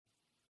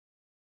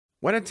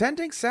When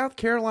attending South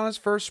Carolina's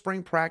first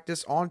spring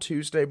practice on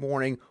Tuesday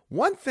morning,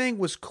 one thing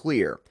was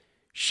clear.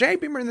 Shane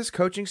Beamer and this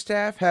coaching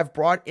staff have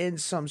brought in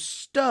some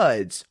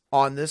studs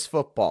on this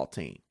football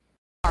team.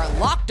 Our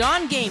Locked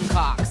On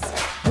Gamecocks,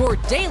 your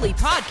daily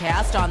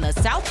podcast on the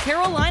South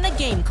Carolina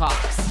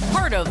Gamecocks,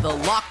 part of the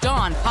Locked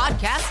On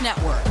Podcast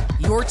Network,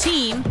 your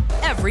team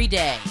every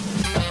day.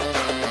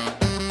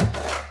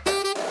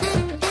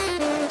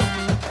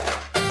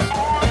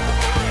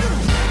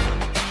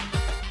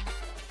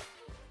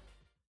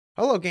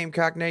 Hello,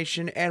 Gamecock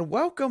Nation, and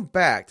welcome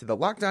back to the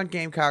Locked On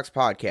Gamecocks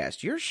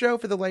podcast, your show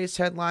for the latest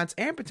headlines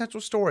and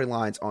potential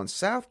storylines on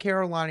South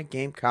Carolina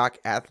Gamecock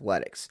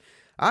athletics.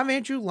 I'm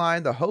Andrew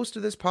Lyon, the host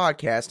of this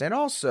podcast, and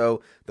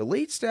also the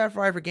lead staff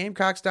writer for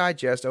Gamecocks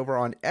Digest over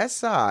on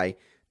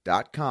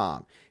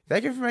SI.com.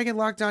 Thank you for making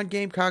Locked On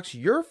Gamecocks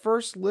your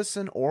first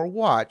listen or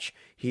watch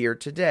here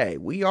today.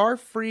 We are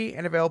free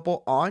and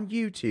available on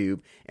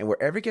YouTube and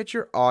wherever you get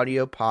your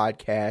audio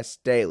podcasts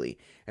daily.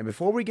 And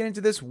before we get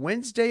into this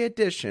Wednesday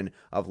edition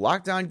of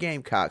Locked On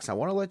Gamecocks, I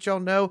want to let y'all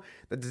know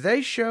that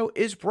today's show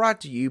is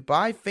brought to you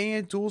by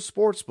FanDuel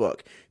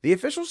Sportsbook, the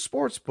official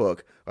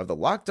sportsbook of the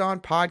Locked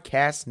On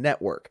Podcast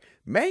Network.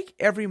 Make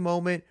every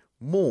moment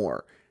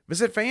more.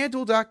 Visit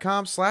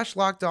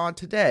FanDuel.com/LockedOn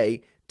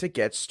today to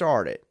get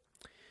started.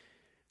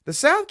 The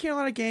South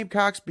Carolina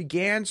Gamecocks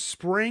began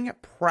spring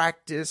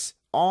practice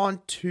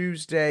on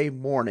Tuesday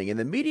morning, and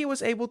the media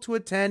was able to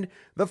attend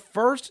the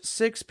first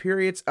 6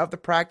 periods of the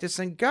practice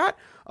and got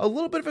a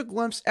little bit of a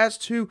glimpse as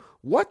to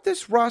what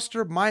this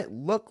roster might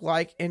look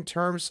like in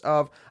terms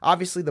of,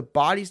 obviously, the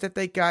bodies that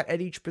they got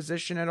at each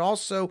position and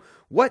also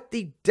what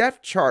the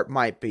depth chart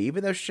might be,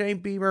 even though Shane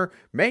Beamer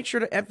made sure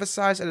to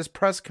emphasize at his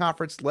press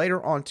conference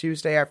later on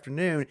Tuesday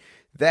afternoon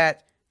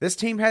that this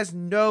team has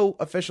no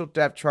official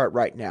depth chart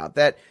right now,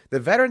 that the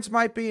veterans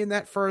might be in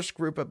that first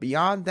group, but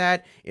beyond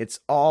that, it's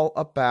all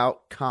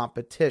about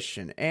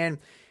competition. And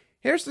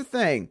here's the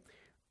thing.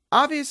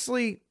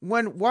 Obviously,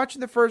 when watching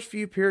the first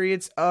few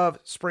periods of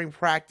spring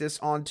practice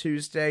on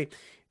Tuesday,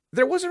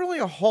 there wasn't really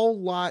a whole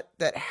lot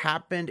that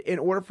happened in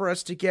order for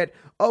us to get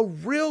a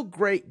real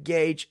great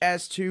gauge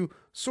as to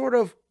sort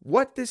of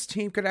what this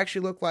team could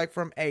actually look like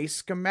from a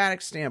schematic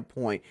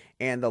standpoint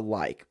and the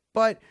like.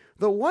 But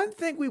the one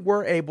thing we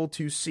were able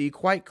to see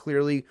quite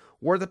clearly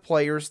were the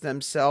players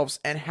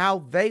themselves and how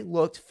they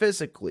looked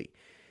physically.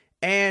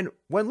 And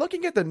when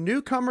looking at the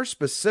newcomers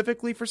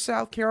specifically for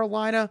South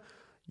Carolina,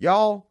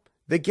 y'all,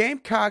 the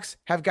Gamecocks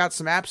have got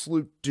some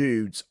absolute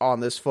dudes on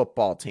this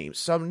football team.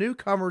 Some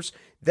newcomers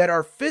that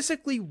are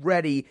physically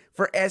ready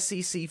for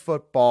SEC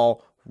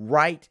football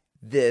right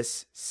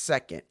this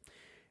second.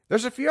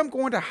 There's a few I'm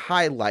going to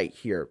highlight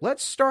here.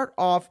 Let's start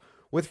off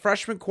with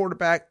freshman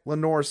quarterback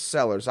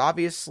LaNorris.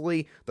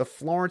 Obviously, the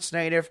Florence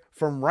native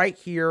from right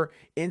here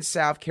in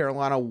South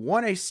Carolina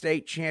won a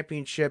state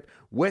championship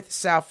with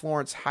South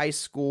Florence High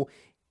School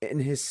in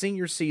his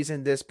senior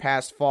season this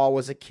past fall.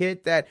 Was a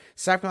kid that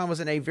South Carolina was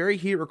in a very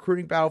heated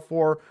recruiting battle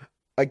for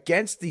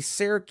against the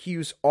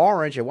Syracuse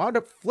Orange and wound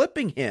up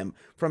flipping him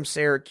from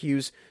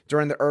Syracuse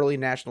during the early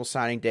National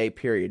Signing Day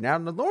period. Now,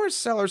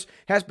 LaNorris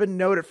has been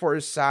noted for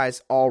his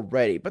size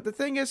already, but the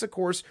thing is, of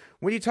course,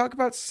 when you talk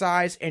about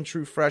size and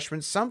true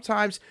freshmen,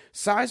 sometimes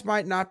size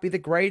might not be the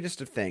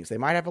greatest of things. They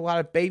might have a lot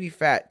of baby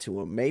fat to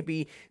them.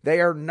 Maybe they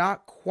are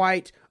not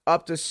quite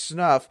up to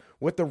snuff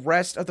with the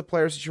rest of the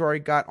players that you already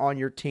got on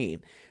your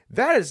team.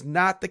 That is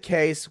not the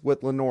case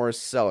with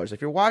LaNorris. If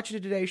you're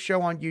watching today's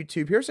show on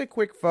YouTube, here's a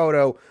quick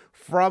photo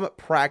from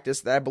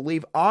practice that I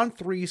believe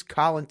On3's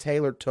Colin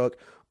Taylor took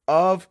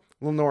of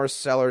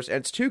LaNorris, and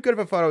it's too good of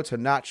a photo to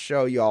not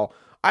show y'all.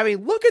 I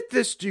mean, look at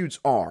this dude's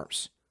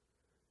arms.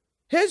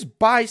 His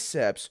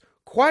biceps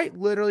quite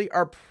literally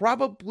are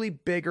probably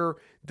bigger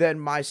than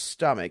my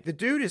stomach. The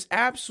dude is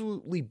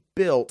absolutely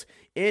built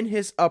in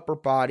his upper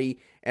body,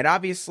 and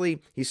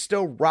obviously he's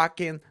still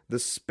rocking the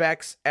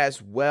specs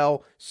as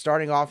well,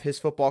 starting off his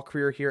football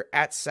career here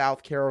at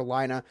South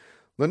Carolina.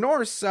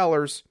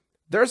 LaNorris,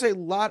 there's a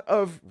lot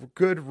of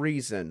good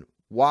reason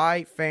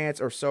why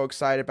fans are so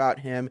excited about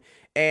him,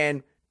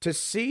 and to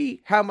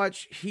see how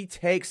much he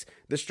takes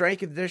the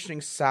strength and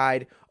conditioning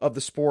side of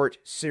the sport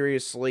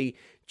seriously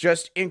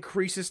just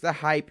increases the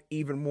hype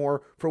even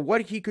more for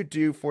what he could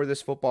do for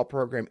this football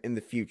program in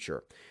the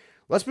future.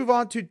 Let's move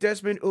on to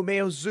Desmond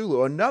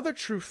Umeozulu, another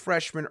true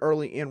freshman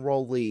early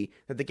enrollee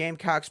that the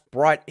Gamecocks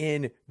brought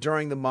in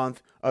during the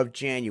month of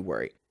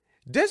January.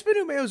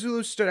 Desmond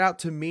Umeozulu stood out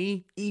to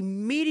me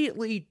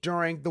immediately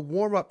during the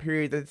warm-up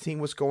period that the team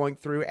was going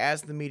through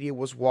as the media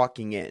was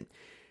walking in.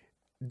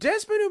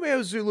 Desmond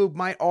Umeozulu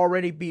might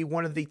already be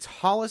one of the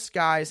tallest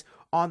guys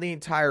on the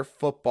entire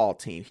football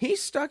team. He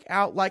stuck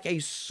out like a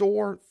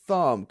sore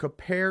thumb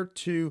compared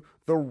to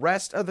the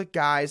rest of the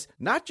guys,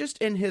 not just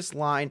in his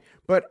line,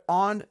 but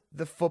on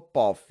the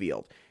football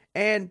field.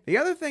 And the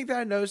other thing that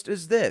I noticed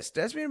is this.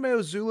 Desmond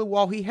Umeozulu,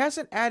 while he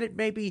hasn't added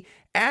maybe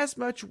as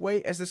much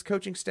weight as this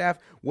coaching staff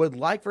would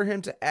like for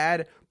him to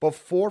add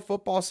before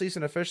football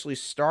season officially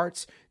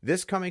starts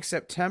this coming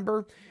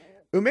September,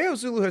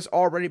 Umeozulu has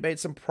already made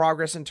some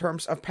progress in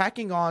terms of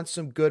packing on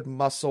some good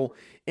muscle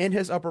in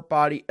his upper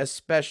body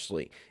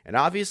especially. And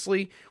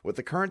obviously, with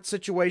the current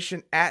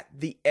situation at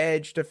the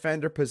edge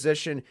defender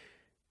position,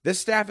 this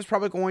staff is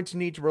probably going to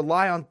need to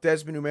rely on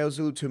Desmond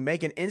Umeozulu to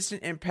make an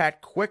instant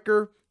impact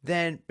quicker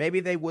than maybe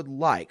they would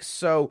like.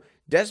 So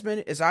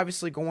Desmond is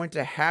obviously going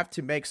to have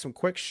to make some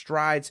quick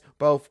strides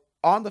both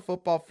on the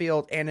football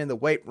field and in the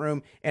weight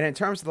room. And in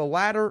terms of the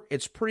latter,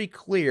 it's pretty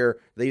clear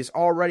that he's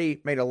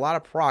already made a lot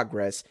of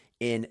progress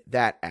in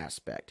that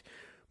aspect.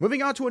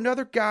 Moving on to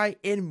another guy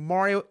in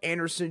Mario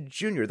Anderson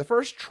Jr., the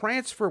first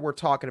transfer we're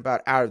talking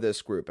about out of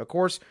this group. Of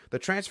course, the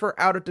transfer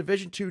out of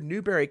Division II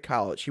Newberry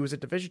College. He was a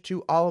Division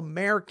II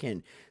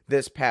All-American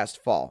this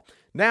past fall.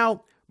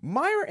 Now,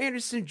 Mario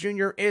Anderson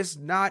Jr. is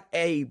not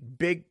a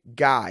big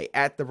guy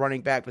at the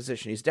running back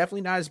position. He's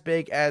definitely not as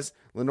big as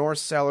LaNorris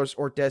Sellers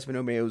or Desmond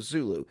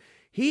Umeozulu.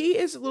 He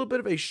is a little bit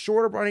of a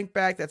shorter running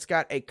back that's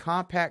got a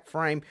compact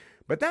frame,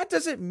 but that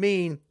doesn't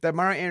mean that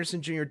Mario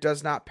Anderson Jr.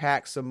 does not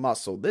pack some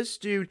muscle. This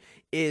dude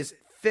is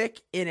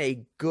thick in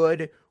a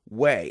good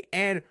way.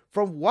 And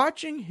from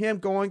watching him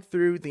going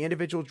through the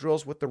individual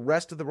drills with the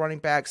rest of the running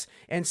backs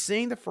and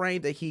seeing the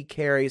frame that he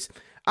carries,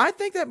 I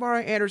think that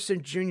Mario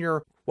Anderson Jr.,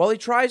 while he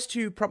tries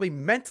to probably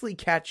mentally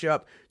catch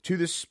up to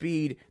the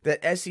speed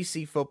that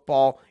SEC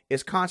football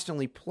is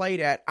constantly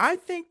played at, I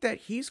think that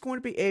he's going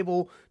to be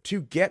able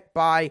to get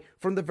by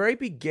from the very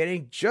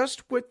beginning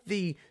just with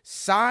the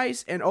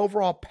size and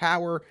overall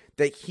power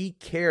that he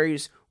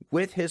carries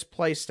with his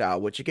play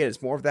style, which again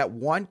is more of that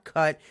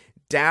one-cut,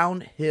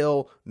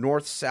 downhill,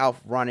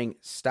 north-south running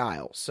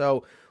style.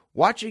 So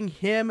watching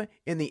him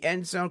in the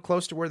end zone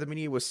close to where the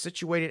media was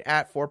situated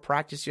at for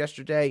practice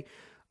yesterday,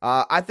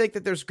 I think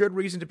that there's good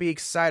reason to be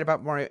excited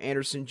about Mario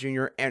Anderson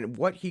Jr. and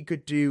what he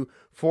could do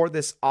for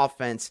this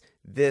offense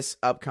this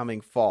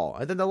upcoming fall.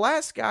 And then the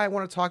last guy I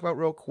want to talk about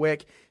real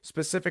quick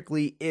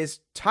specifically is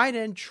tight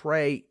end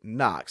Trey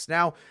Knox.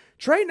 Now,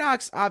 Trey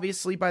Knox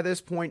obviously by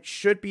this point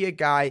should be a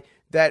guy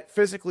that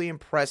physically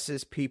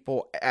impresses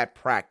people at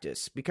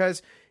practice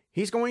because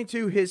he's going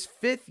to his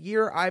 5th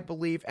year, I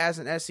believe, as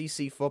an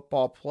SEC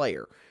football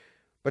player.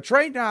 But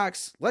Trey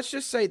Knox, let's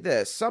just say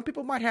this. Some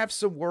people might have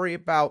some worry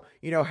about,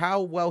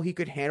 how well he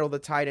could handle the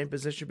tight end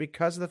position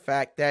because of the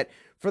fact that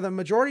for the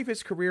majority of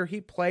his career,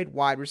 he played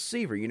wide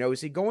receiver.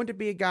 Is he going to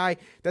be a guy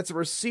that's a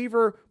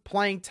receiver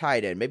playing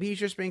tight end? Maybe he's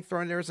just being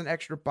thrown there as an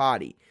extra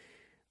body.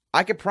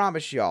 I can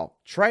promise y'all,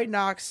 Trey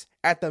Knox,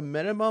 at the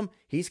minimum,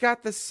 he's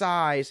got the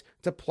size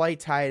to play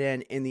tight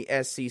end in the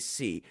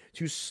SEC,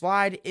 to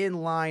slide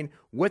in line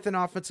with an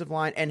offensive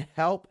line and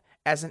help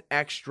as an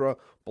extra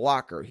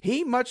blocker.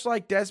 He, much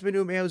like Desmond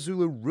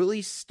Umeozulu,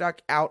 really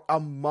stuck out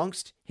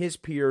amongst his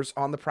peers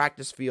on the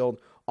practice field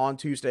on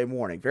Tuesday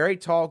morning. Very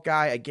tall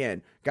guy,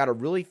 again, got a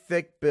really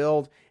thick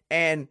build,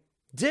 and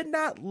did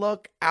not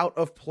look out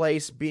of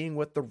place being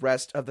with the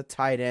rest of the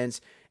tight ends.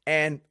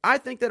 And I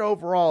think that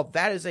overall,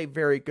 that is a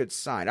very good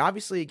sign.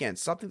 Obviously, again,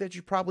 something that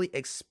you probably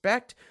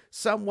expect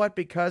somewhat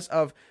because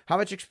of how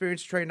much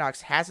experience Trey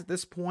Knox has at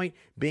this point,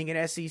 being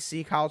an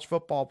SEC college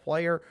football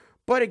player.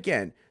 But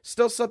again,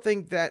 still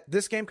something that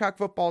this Gamecock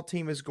football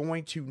team is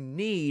going to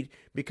need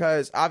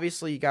because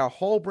obviously you got a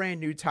whole brand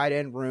new tight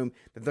end room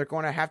that they're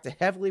going to have to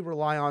heavily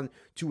rely on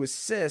to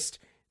assist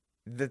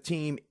the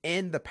team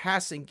in the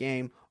passing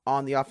game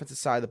on the offensive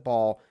side of the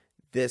ball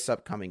this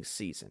upcoming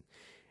season.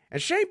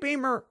 And Shane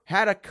Beamer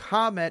had a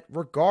comment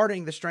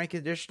regarding the strength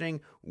conditioning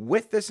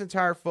with this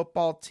entire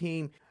football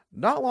team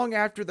not long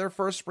after their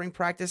first spring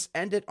practice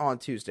ended on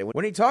Tuesday.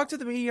 When he talked to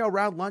the media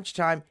around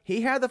lunchtime,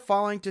 he had the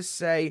following to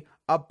say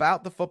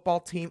about the football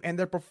team and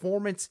their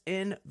performance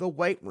in the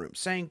weight room,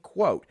 saying,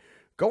 quote,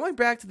 "Going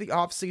back to the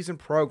offseason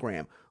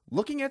program,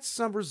 looking at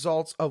some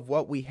results of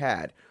what we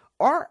had,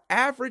 our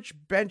average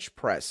bench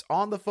press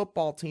on the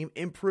football team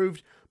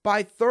improved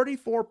by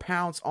 34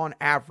 pounds on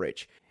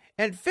average.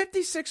 And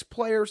 56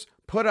 players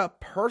put up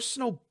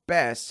personal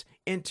bests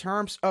in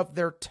terms of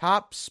their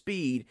top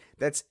speed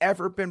that's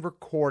ever been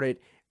recorded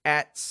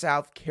at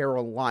South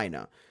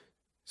Carolina.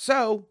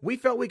 So we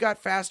felt we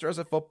got faster as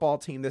a football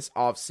team this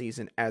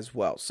offseason as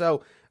well."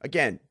 So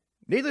again,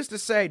 needless to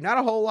say, not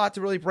a whole lot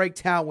to really break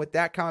down with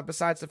that comment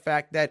besides the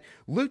fact that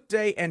Luke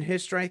Day and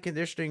his strength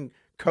conditioning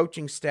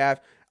coaching staff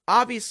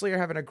obviously are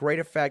having a great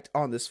effect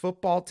on this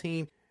football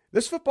team.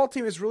 This football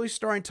team is really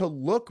starting to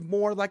look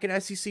more like an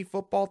SEC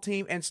football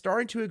team and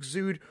starting to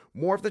exude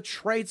more of the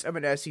traits of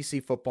an SEC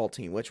football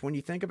team, which when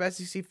you think of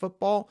SEC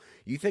football,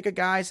 you think of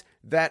guys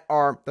that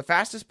are the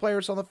fastest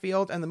players on the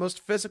field and the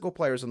most physical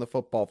players on the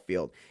football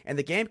field. And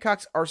the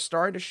Gamecocks are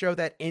starting to show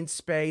that in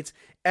spades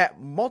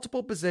at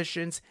multiple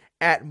positions,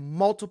 at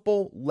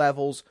multiple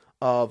levels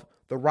of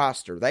the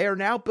roster. They are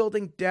now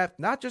building depth,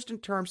 not just in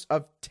terms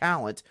of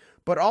talent,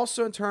 but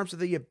also in terms of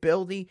the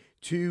ability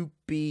to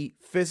be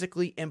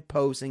physically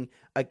imposing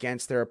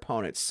against their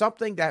opponents.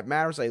 Something that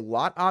matters a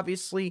lot,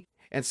 obviously,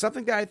 and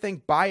something that I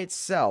think by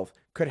itself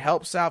could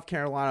help South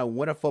Carolina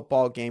win a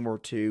football game or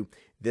two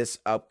this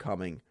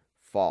upcoming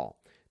fall.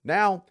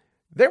 Now,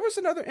 There was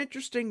another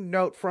interesting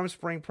note from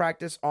spring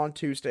practice on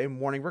Tuesday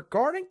morning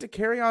regarding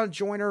Dakereon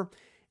Joyner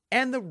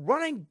and the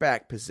running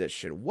back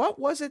position. What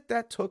was it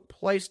that took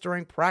place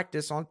during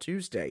practice on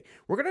Tuesday?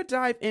 We're going to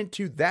dive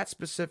into that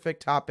specific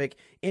topic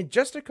in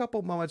just a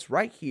couple moments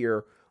right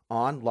here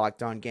on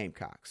Locked On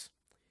Gamecocks.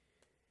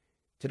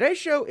 Today's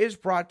show is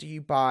brought to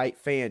you by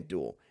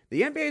FanDuel.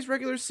 The NBA's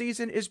regular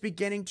season is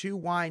beginning to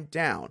wind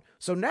down,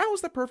 so now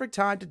is the perfect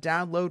time to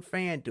download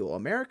FanDuel,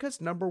 America's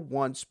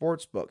 #1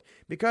 sportsbook.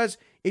 Because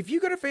if you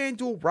go to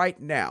FanDuel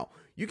right now,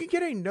 you can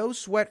get a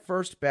no-sweat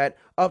first bet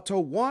up to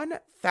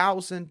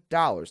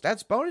 $1,000.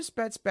 That's bonus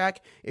bets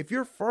back if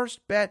your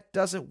first bet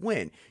doesn't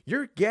win.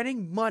 You're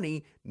getting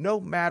money no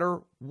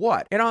matter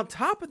what. And on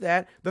top of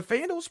that, the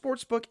FanDuel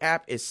Sportsbook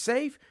app is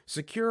safe,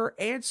 secure,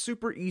 and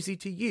super easy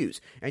to use.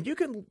 And you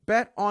can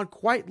bet on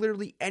quite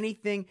literally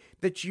anything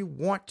that you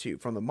want to,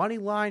 from the money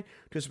line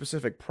to a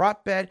specific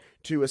prop bet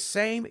to a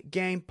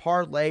same-game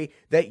parlay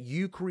that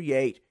you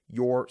create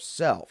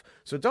yourself.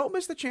 So don't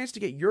miss the chance to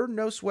get your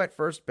no-sweat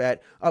first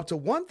bet up to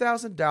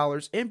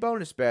 $1,000 in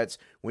bonus bets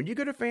when you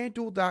go to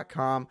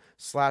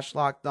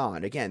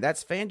FanDuel.com/LockedOn. Again,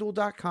 that's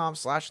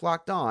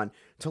FanDuel.com/LockedOn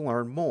to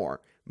learn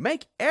more.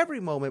 Make every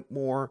moment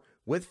more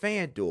with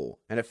FanDuel,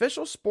 an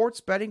official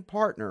sports betting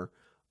partner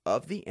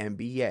of the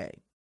NBA.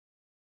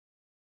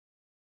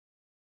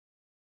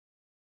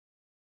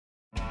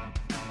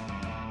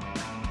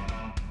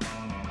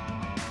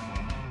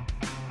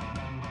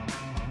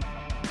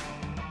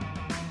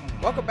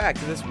 Welcome back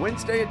to this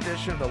Wednesday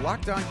edition of the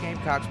Locked On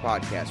Gamecocks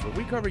podcast, where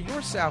we cover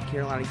your South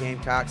Carolina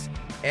Gamecocks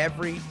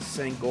every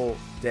single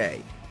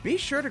day. Be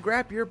sure to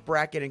grab your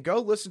bracket and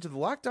go listen to the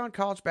Locked On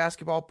College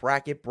Basketball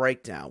Bracket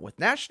Breakdown. With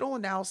national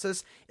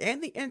analysis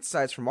and the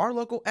insights from our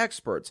local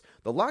experts,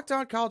 the Locked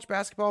On College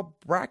Basketball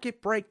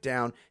Bracket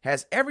Breakdown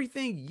has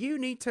everything you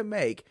need to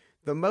make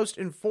the most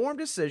informed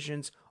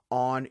decisions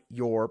on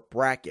your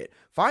bracket.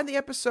 Find the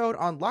episode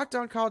on Locked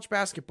On College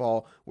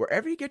Basketball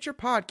wherever you get your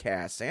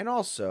podcasts and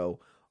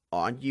also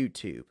on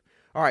YouTube.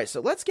 All right,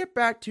 so let's get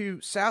back to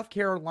South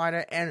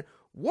Carolina and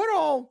what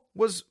all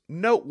was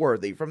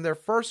noteworthy from their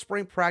first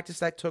spring practice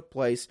that took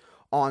place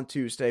on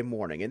Tuesday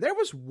morning. And there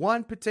was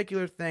one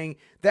particular thing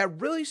that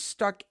really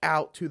stuck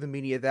out to the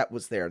media that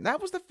was there, and that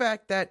was the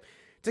fact that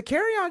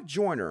Dakereon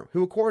Joyner,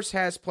 who of course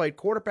has played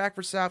quarterback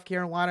for South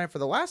Carolina and for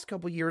the last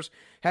couple years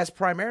has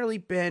primarily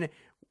been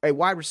a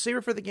wide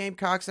receiver for the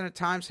Gamecocks and at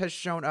times has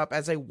shown up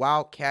as a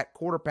wildcat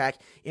quarterback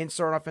in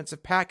certain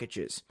offensive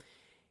packages.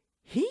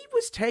 He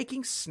was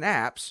taking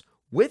snaps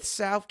with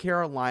South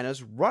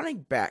Carolina's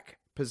running back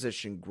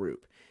position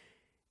group.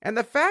 And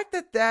the fact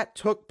that that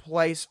took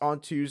place on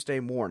Tuesday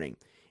morning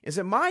is,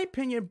 in my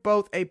opinion,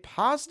 both a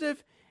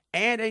positive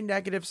and a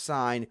negative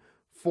sign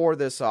for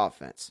this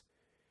offense.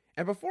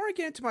 And before I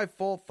get into my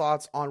full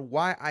thoughts on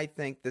why I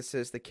think this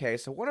is the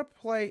case, I want to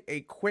play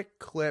a quick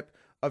clip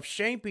of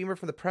Shane Beamer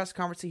from the press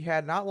conference he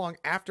had not long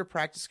after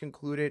practice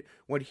concluded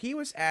when he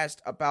was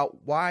asked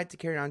about why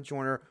Dakereon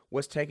Joyner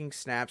was taking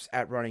snaps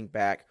at running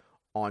back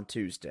on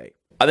Tuesday.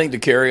 I think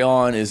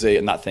Dakereon is I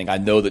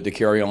know that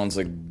Dakereon's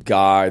a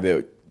guy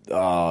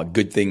that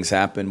good things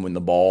happen when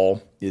the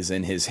ball is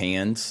in his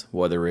hands,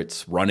 whether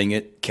it's running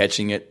it,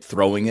 catching it,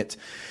 throwing it.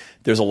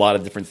 There's a lot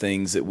of different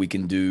things that we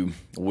can do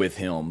with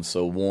him.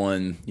 So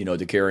one,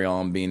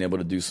 Dakereon being able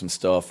to do some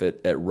stuff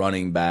at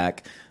running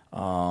back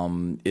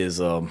is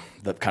the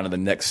kind of the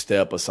next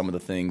step of some of the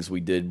things we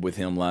did with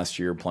him last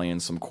year, playing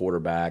some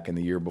quarterback, and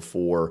the year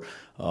before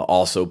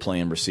also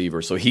playing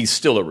receiver. So he's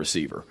still a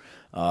receiver.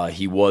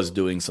 He was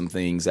doing some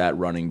things at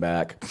running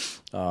back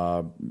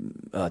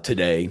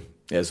today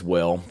as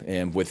well,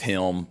 and with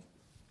him,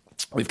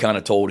 we've kind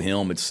of told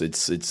him it's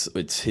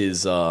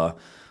his.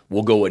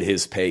 We'll go at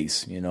his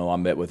pace. I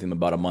met with him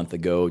about a month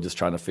ago, just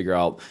trying to figure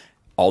out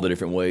all the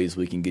different ways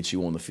we can get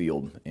you on the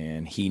field,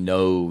 and he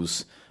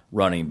knows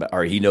running back,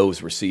 or he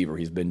knows receiver.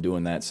 He's been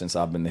doing that since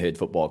I've been the head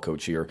football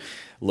coach here.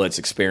 Let's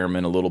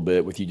experiment a little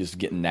bit with you just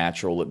getting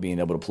natural at being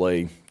able to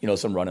play,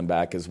 some running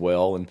back as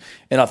well. And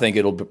I think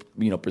it'll,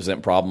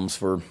 present problems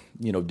for,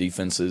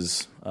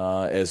 defenses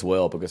as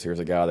well, because here's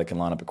a guy that can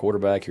line up at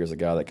quarterback, here's a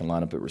guy that can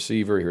line up at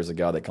receiver, here's a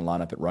guy that can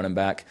line up at running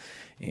back,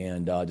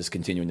 and just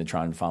continuing to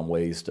try and find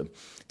ways to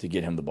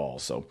get him the ball.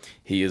 So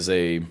he is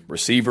a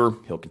receiver.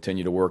 He'll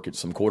continue to work at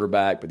some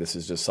quarterback, but this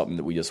is just something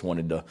that we just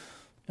wanted to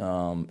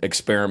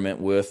experiment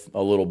with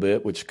a little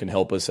bit, which can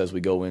help us as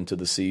we go into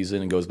the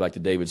season. And goes back to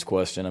David's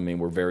question. I mean,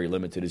 we're very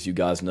limited, as you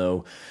guys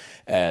know,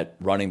 at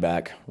running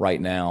back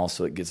right now,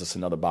 so it gives us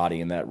another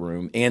body in that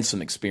room and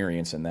some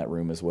experience in that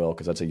room as well,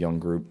 because that's a young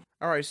group.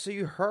 All right, so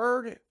you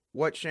heard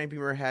what Shane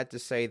Beamer had to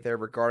say there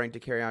regarding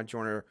Dakereon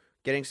Joyner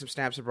getting some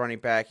snaps of running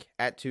back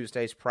at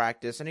Tuesday's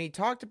practice, and he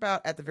talked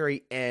about at the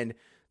very end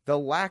the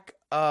lack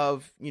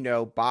of,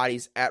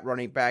 bodies at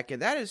running back,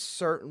 and that is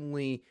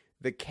certainly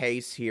the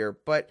case here,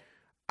 but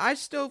I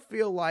still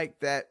feel like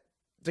that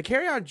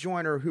Dakereon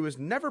Joyner, who has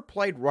never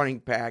played running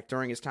back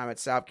during his time at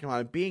South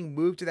Carolina, being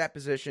moved to that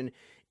position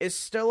is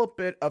still a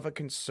bit of a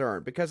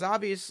concern because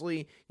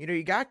obviously,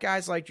 you got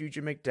guys like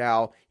Juju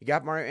McDowell, you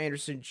got Mario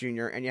Anderson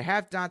Jr., and you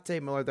have Dante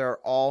Miller that are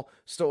all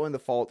still in the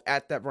fold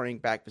at that running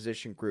back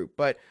position group.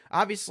 But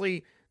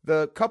obviously,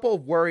 the couple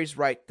of worries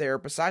right there,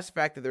 besides the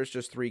fact that there's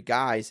just 3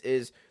 guys,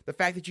 is the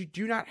fact that you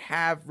do not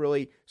have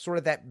really sort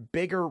of that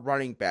bigger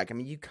running back. I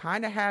mean, you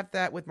kind of have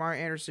that with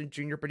Mario Anderson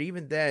Jr., but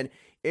even then,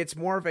 it's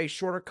more of a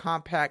shorter,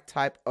 compact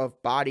type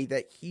of body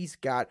that he's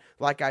got,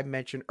 like I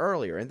mentioned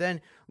earlier. And then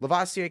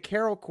Lavassier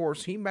Carroll, of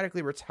course, he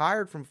medically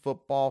retired from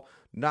football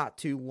not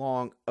too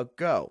long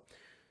ago.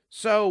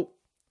 So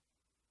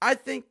I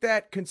think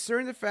that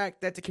considering the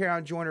fact that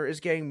Dakereon Joyner is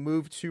getting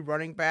moved to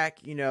running back,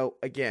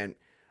 again,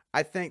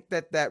 I think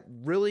that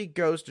really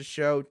goes to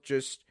show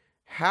just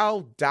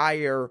how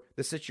dire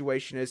the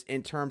situation is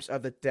in terms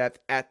of the depth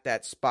at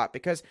that spot.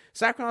 Because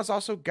South Carolina's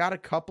also got a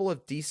couple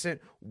of decent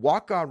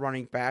walk-on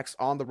running backs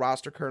on the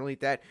roster currently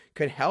that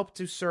could help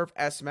to serve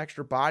as some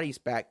extra bodies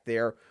back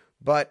there.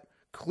 But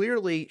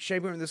clearly, Shane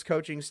Beamer and this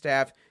coaching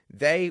staff,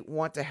 they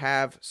want to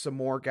have some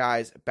more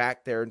guys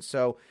back there. And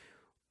so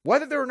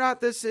whether or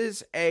not this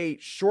is a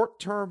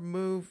short-term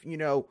move,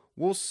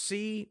 we'll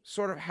see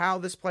sort of how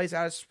this plays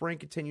out as spring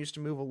continues to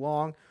move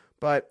along.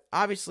 But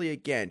obviously,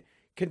 again,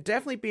 can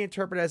definitely be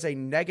interpreted as a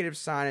negative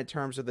sign in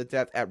terms of the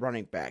depth at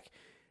running back.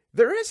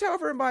 There is,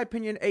 however, in my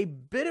opinion, a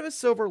bit of a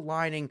silver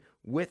lining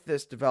with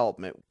this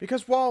development.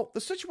 Because while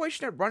the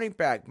situation at running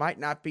back might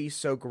not be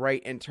so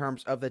great in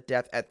terms of the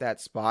depth at that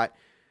spot,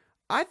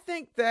 I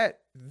think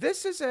that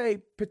this is a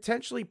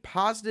potentially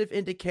positive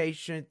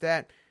indication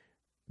that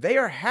they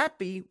are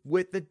happy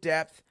with the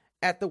depth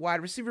at the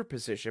wide receiver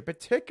position,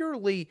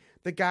 particularly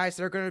the guys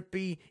that are going to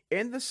be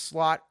in the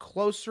slot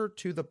closer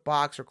to the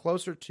box or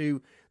closer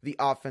to the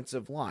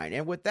offensive line.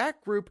 And with that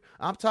group,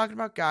 I'm talking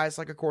about guys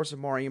like, of course,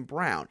 Amarian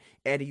Brown,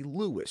 Eddie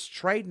Lewis,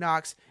 Trey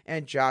Knox,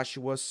 and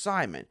Joshua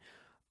Simon.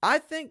 I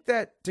think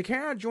that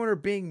Dakereon Joyner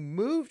being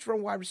moved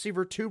from wide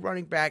receiver to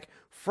running back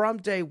from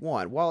day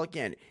one, while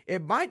again,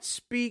 it might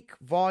speak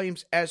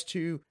volumes as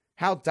to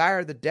how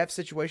dire the depth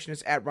situation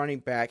is at running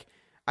back,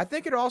 I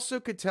think it also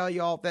could tell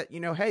y'all that,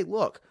 hey,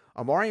 look,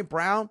 Amarian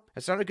Brown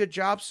has done a good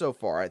job so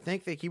far. I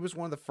think that he was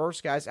one of the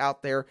first guys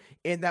out there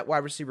in that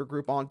wide receiver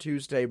group on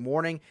Tuesday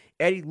morning.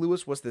 Eddie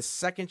Lewis was the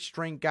second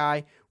string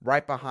guy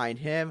right behind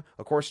him.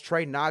 Of course,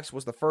 Trey Knox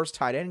was the first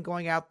tight end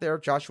going out there.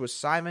 Joshua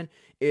Simon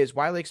is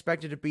widely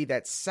expected to be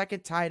that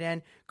second tight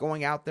end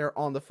going out there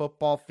on the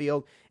football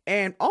field.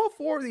 And all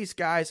 4 of these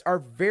guys are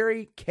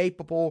very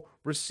capable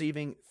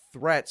receiving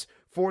threats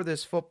for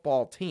this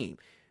football team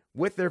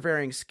with their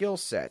varying skill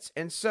sets.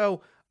 And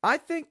so I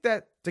think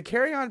that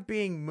Dakereon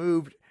being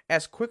moved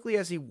as quickly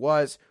as he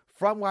was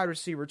from wide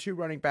receiver to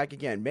running back,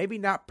 again, maybe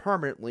not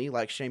permanently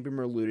like Shane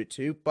Beamer alluded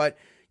to, but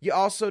you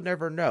also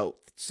never know.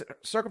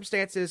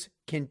 Circumstances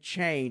can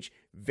change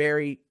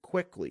very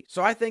quickly.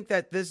 So I think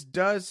that this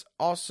does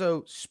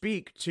also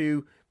speak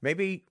to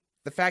maybe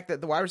the fact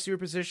that the wide receiver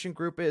position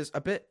group is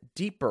a bit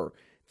deeper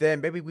than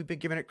maybe we've been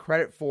giving it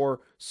credit for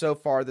so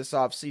far this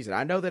offseason.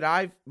 I know that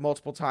I've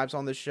multiple times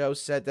on this show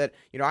said that,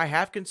 I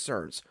have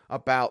concerns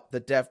about the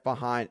depth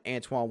behind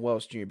Antoine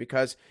Wells Jr.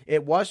 because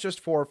it was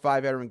just 4 or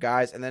 5 veteran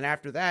guys, and then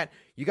after that,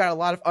 you got a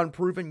lot of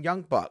unproven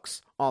young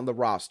bucks on the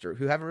roster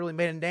who haven't really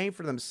made a name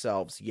for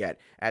themselves yet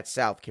at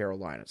South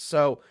Carolina.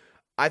 So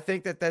I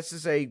think that this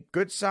is a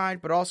good sign,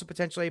 but also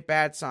potentially a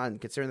bad sign,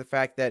 considering the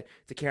fact that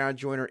Dakereon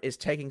Joyner is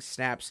taking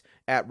snaps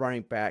at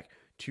running back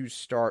to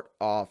start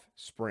off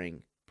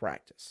spring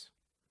practice.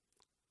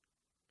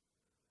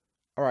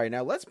 All right,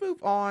 now let's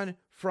move on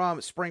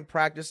from spring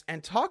practice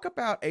and talk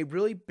about a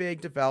really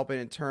big development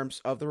in terms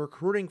of the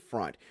recruiting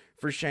front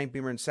for Shane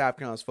Beamer and South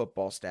Carolina's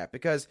football staff,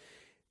 because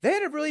they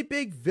had a really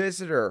big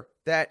visitor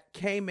that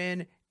came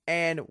in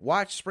and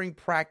watched spring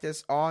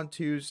practice on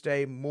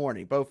Tuesday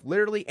morning, both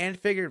literally and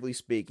figuratively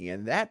speaking.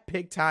 And that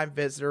big-time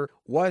visitor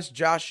was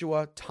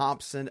Joshua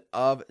Thompson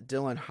of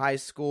Dillon High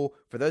School.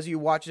 For those of you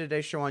watching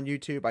today's show on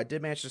YouTube, I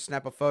did manage to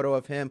snap a photo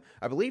of him,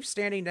 I believe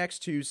standing next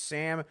to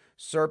Sam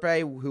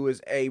Serpe, who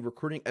is a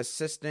recruiting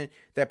assistant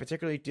that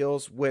particularly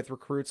deals with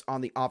recruits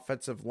on the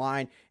offensive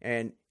line.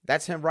 And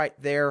that's him right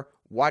there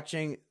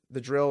watching the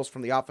drills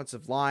from the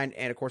offensive line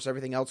and, of course,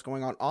 everything else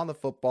going on the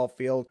football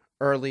field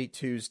early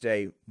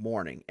Tuesday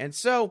morning. And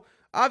so,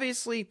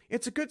 obviously,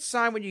 it's a good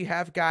sign when you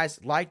have guys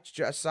like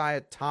Josiah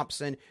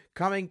Thompson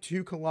coming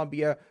to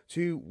Columbia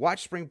to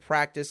watch spring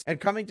practice and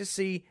coming to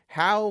see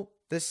how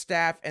this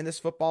staff and this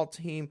football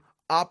team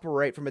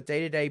operate from a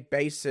day-to-day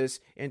basis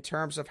in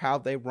terms of how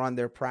they run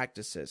their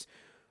practices.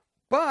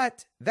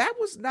 But that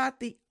was not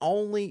the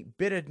only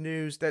bit of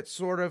news that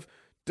sort of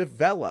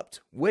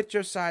developed with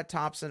Josiah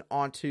Thompson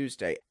on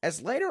Tuesday,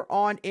 as later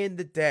on in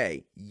the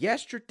day,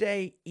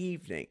 yesterday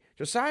evening,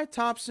 Josiah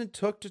Thompson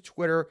took to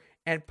Twitter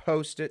and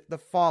posted the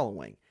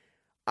following: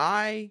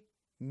 "I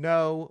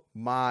know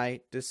my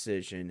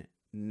decision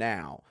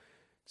now."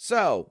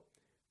 So,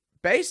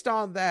 based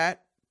on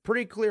that,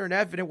 pretty clear and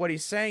evident what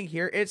he's saying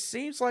here, it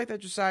seems like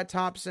that Josiah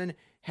Thompson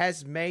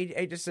has made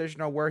a decision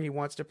on where he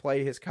wants to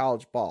play his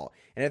college ball.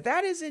 And if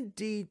that is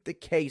indeed the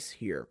case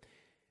here,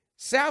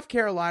 South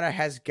Carolina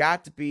has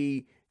got to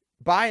be,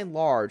 by and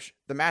large,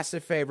 the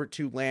massive favorite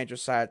to land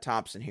Josiah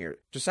Thompson here.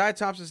 Josiah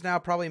Thompson's now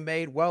probably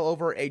made well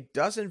over a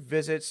dozen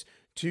visits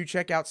to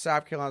check out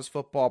South Carolina's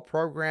football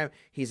program.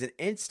 He's an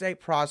in-state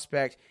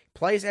prospect,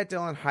 plays at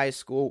Dillon High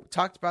School.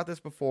 Talked about this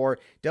before.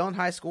 Dillon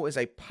High School is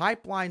a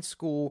pipeline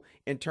school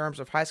in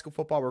terms of high school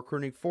football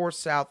recruiting for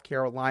South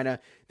Carolina.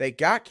 They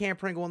got Cam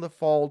Pringle in the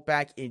fold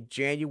back in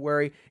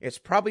January. It's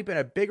probably been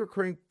a big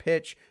recruiting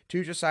pitch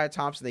to Josiah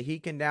Thompson that he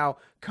can now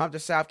come to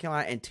South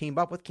Carolina and team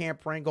up with Cam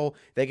Pringle.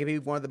 They can be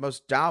one of the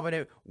most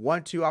dominant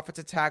 1-2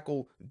 offensive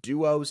tackle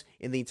duos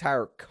in the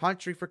entire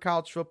country for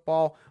college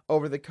football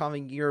over the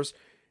coming years.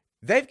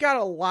 They've got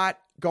a lot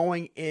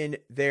going in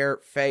their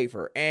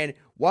favor. And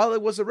while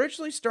it was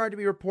originally starting to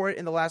be reported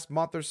in the last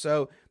month or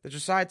so that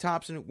Josiah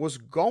Thompson was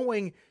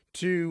going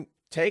to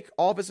take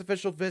all of his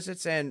official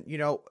visits and,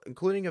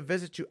 including a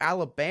visit to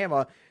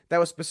Alabama that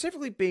was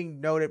specifically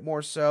being noted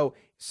more so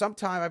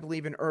sometime, I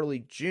believe, in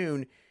early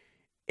June,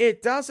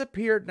 it does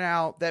appear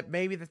now that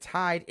maybe the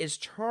tide is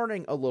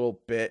turning a little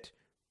bit,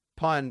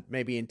 pun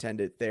maybe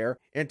intended there,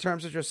 in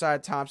terms of Josiah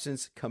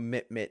Thompson's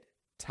commitment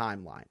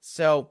timeline.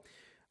 So,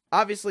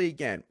 obviously,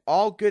 again,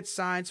 all good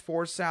signs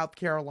for South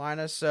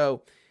Carolina,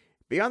 so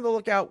be on the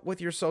lookout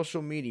with your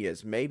social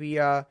medias. Maybe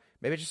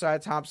Josiah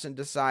Thompson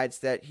decides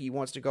that he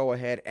wants to go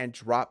ahead and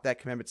drop that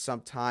commitment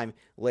sometime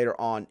later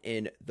on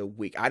in the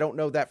week. I don't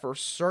know that for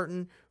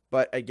certain,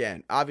 but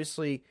again,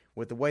 obviously,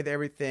 with the way that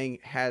everything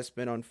has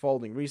been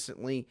unfolding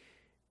recently,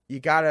 you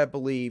got to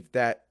believe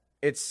that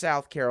it's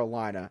South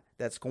Carolina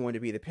that's going to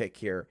be the pick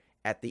here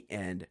at the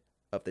end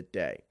of the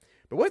day.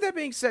 But with that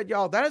being said,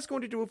 y'all, that is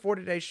going to do it for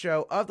today's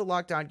show of the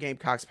Locked On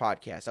Gamecocks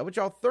podcast. I hope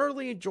y'all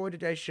thoroughly enjoyed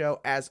today's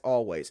show, as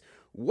always.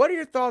 What are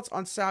your thoughts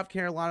on South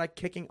Carolina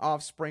kicking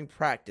off spring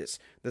practice?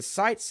 The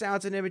sights,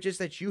 sounds, and images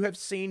that you have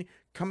seen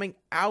coming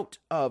out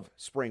of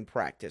spring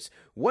practice.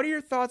 What are your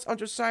thoughts on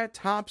Josiah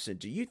Thompson?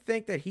 Do you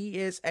think that he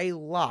is a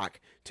lock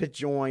to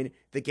join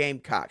the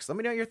Gamecocks? Let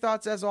me know your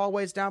thoughts, as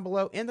always, down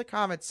below in the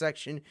comments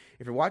section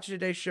if you're watching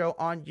today's show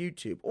on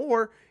YouTube,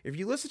 or if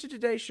you listen to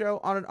today's show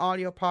on an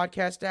audio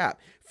podcast app.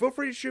 Feel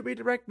free to shoot me a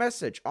direct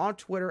message on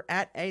Twitter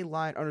at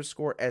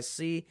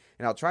 @aline_SC,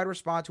 and I'll try to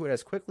respond to it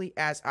as quickly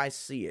as I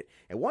see it.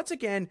 And once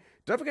again,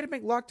 don't forget to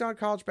make Locked On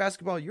College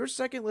Basketball your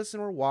second listen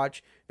or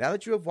watch now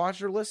that you have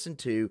watched or listened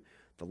to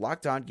the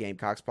Locked On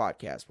Gamecocks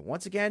podcast. But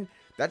once again,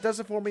 that does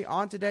it for me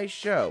on today's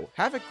show.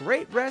 Have a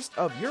great rest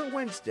of your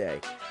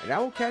Wednesday, and I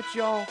will catch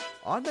y'all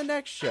on the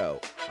next show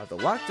of the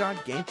Locked On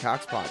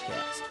Gamecocks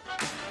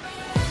podcast.